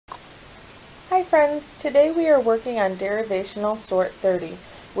friends, today we are working on Derivational Sort 30,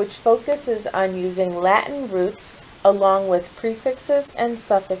 which focuses on using Latin roots along with prefixes and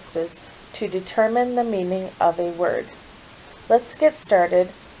suffixes to determine the meaning of a word. Let's get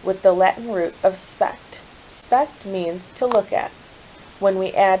started with the Latin root of spect. Spect means to look at. When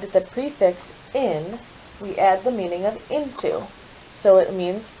we add the prefix in, we add the meaning of into, so it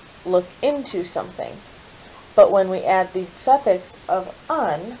means look into something. But when we add the suffix of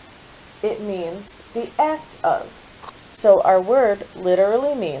un, it means the act of. So our word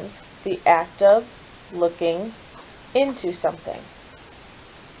literally means the act of looking into something.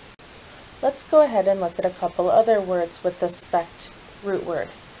 Let's go ahead and look at a couple other words with the spect root word.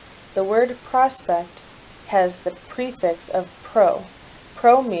 The word prospect has the prefix of pro.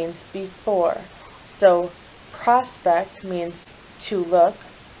 Pro means before. So prospect means to look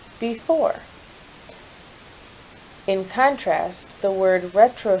before. In contrast, the word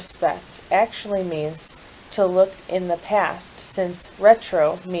retrospect actually means to look in the past, since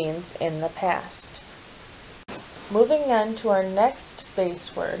retro means in the past. Moving on to our next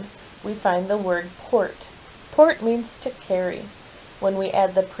base word, we find the word port. Port means to carry. When we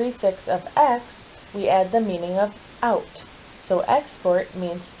add the prefix of x, we add the meaning of out. So export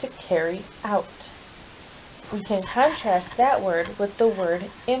means to carry out. We can contrast that word with the word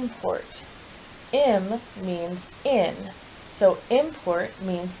import. Im means in, so import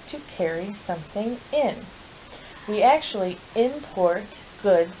means to carry something in. We actually import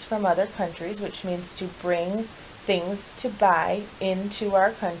goods from other countries, which means to bring things to buy into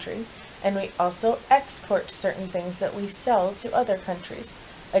our country, and we also export certain things that we sell to other countries,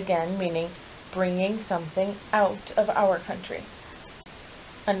 again meaning bringing something out of our country.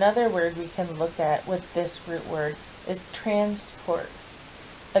 Another word we can look at with this root word is transport.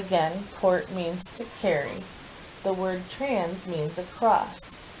 Again, port means to carry. The word trans means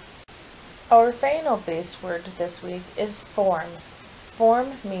across. Our final base word this week is form.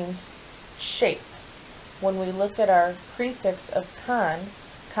 Form means shape. When we look at our prefix of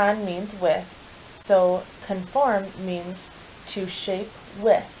con means with, so conform means to shape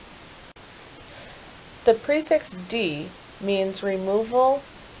with. The prefix d means removal,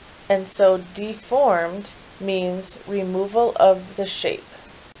 and so deformed means removal of the shape.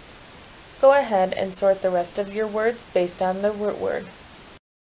 Go ahead and sort the rest of your words based on the root word.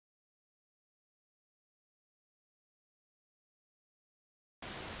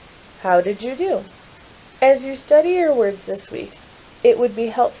 How did you do? As you study your words this week, it would be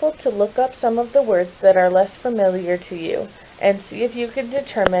helpful to look up some of the words that are less familiar to you and see if you can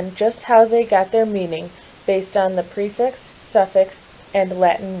determine just how they got their meaning based on the prefix, suffix, and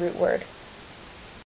Latin root word.